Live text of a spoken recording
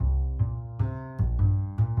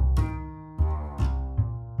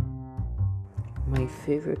My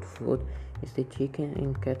favorite food is the chicken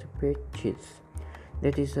and catupiry cheese.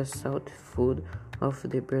 That is a salt food of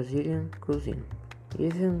the Brazilian cuisine.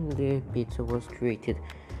 Even the pizza was created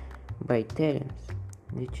by Italians.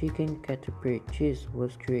 The chicken catupiry cheese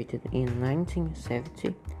was created in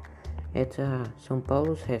 1970 at a São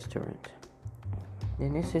Paulo's restaurant. The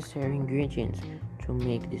necessary ingredients to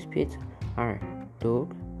make this pizza are dough,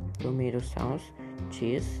 tomato sauce,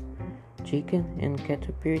 cheese, chicken, and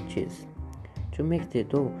catupiry cheese. To make the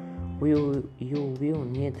dough, you will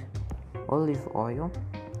need olive oil,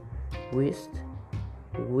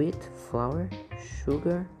 wheat flour,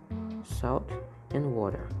 sugar, salt, and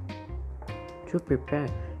water. To prepare,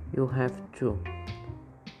 you have to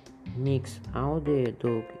mix all the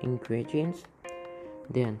dough ingredients.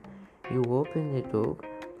 Then you open the dough,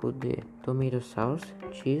 put the tomato sauce,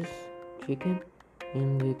 cheese, chicken,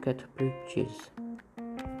 and the catupiry cheese.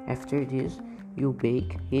 After this, you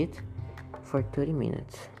bake it for 30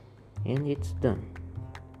 minutes and it's done.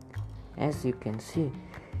 As you can see,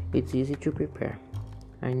 it's easy to prepare.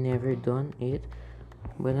 I never done it,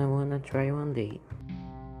 but I wanna try one day.